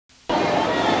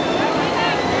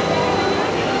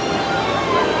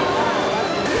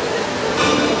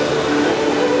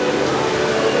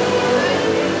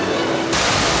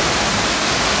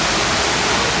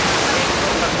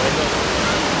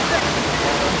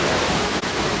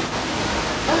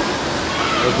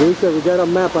We said we got a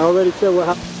map. I already said what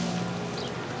happened.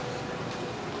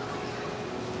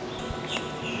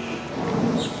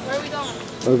 Where are we going?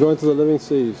 We're going to the Living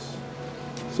Seas.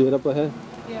 See it up ahead?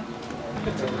 Yeah.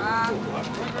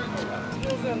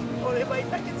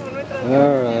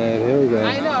 Alright, here we go.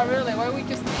 I know, really. Why are we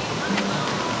just...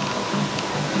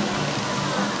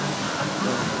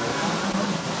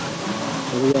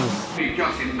 Here we go. Be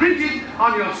just imprinted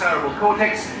on your cerebral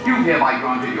cortex, you hereby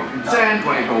granted your consent,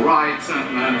 waive all rights, and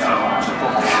so on and so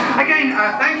forth. Again,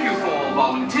 thank you for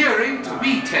volunteering to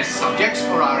be test subjects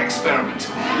for our experiment.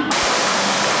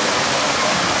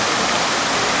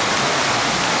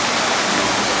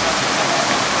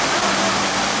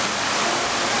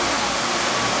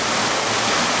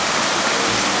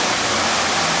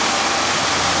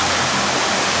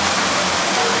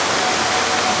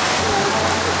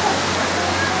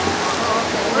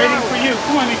 Waiting for you.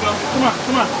 Come on, Nico. Come on,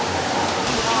 come on.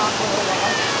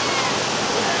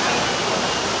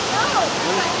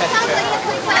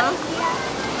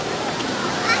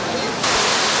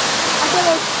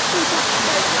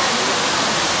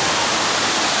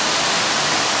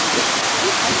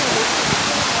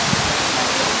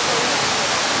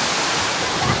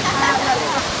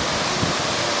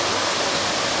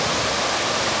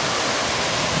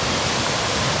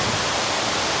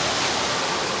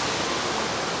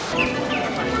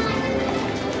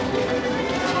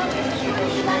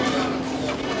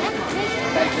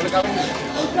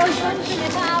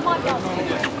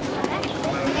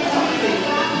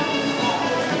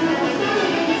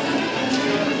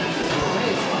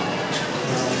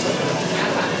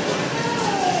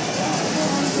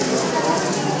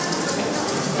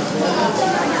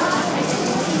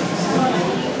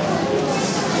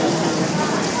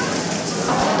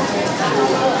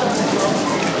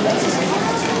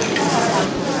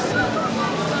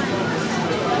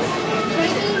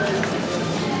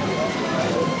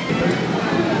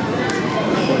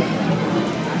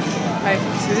 Hey,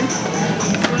 see this?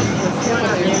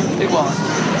 Big one.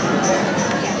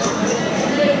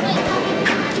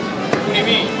 What do you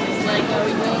mean?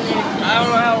 I don't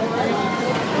know how it works.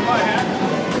 Come on, hat.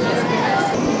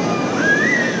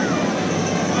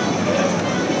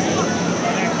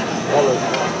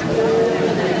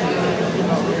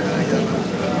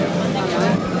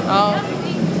 Oh.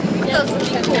 Those would be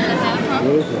cool to have, huh?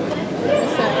 What is that?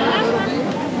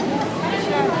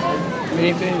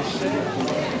 Mini fish.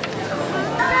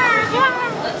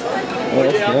 Oh,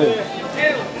 that's nice.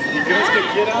 You guys get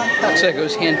kid on? Looks like it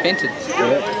was hand painted.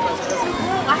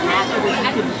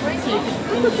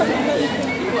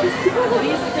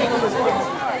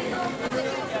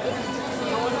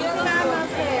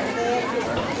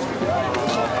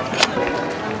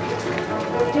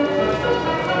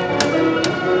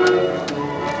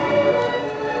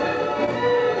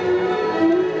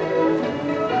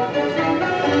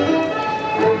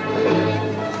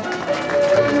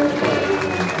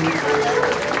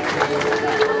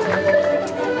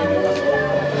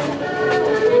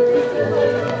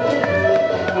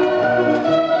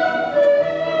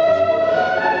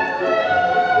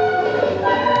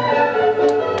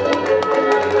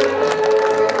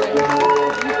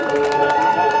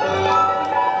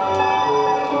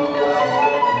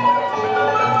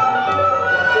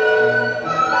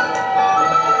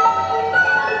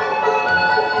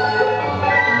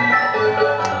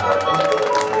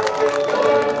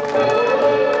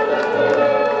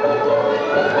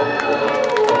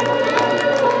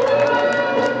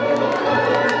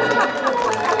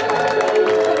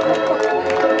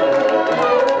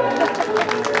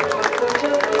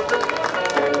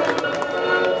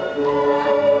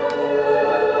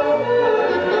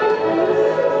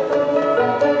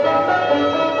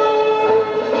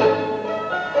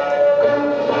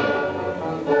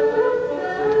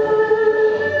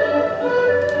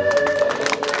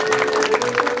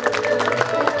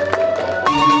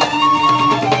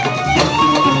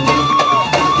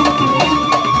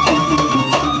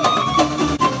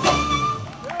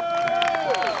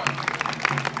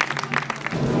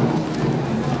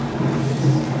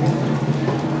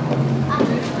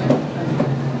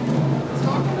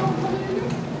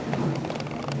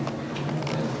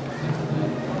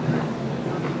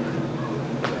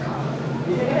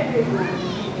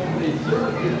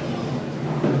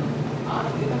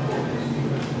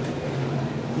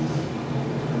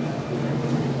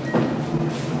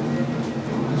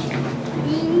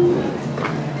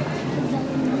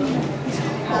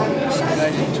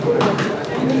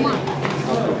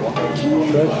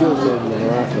 That's yours in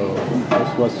Morocco.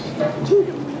 That's what's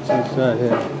inside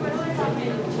here.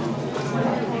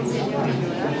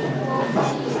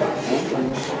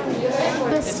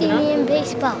 Palestinian baby.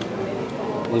 baseball.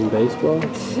 In baseball?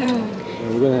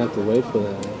 We're gonna have to wait for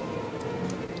that.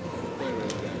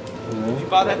 You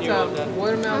bought that new I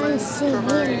want to see me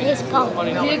in baseball.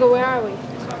 Diego, where are we?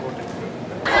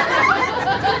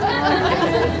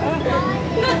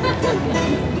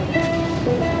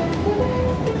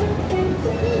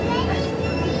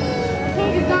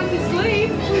 He's gone to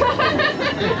sleep.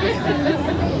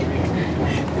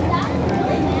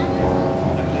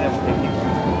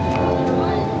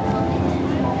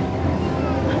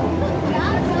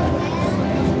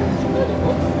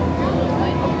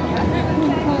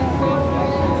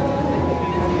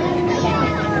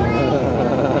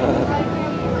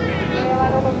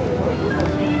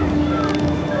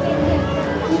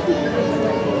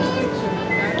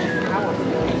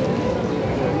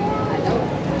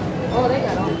 Oh, they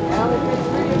got all the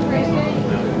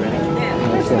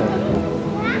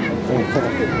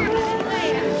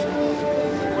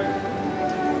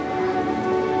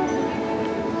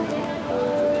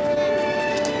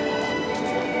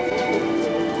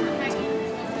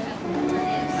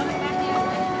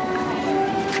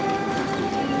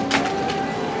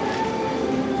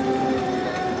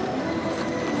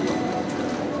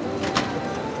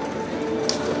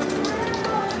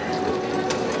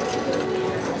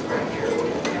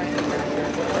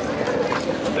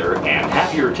and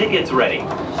have your tickets ready.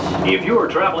 If you are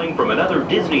traveling from another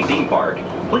Disney theme park,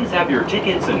 please have your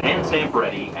tickets and hand stamp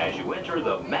ready as you enter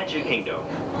the Magic Kingdom.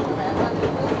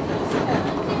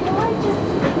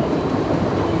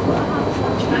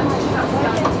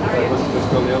 Let's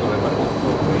go the other way.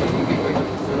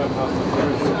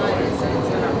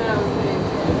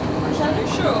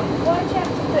 Sure.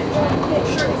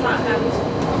 Sure, it's not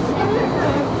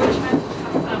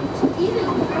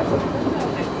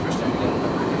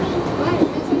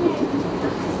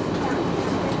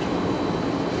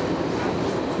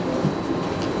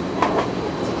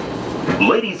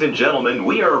Ladies and gentlemen,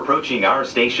 we are approaching our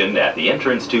station at the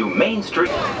entrance to Main Street.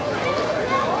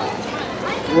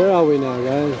 Where are we now,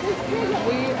 guys?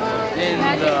 in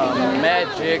the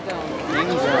Magic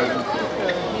Kingdom.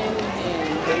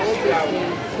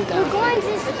 We're going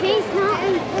to Space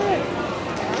Mountain first.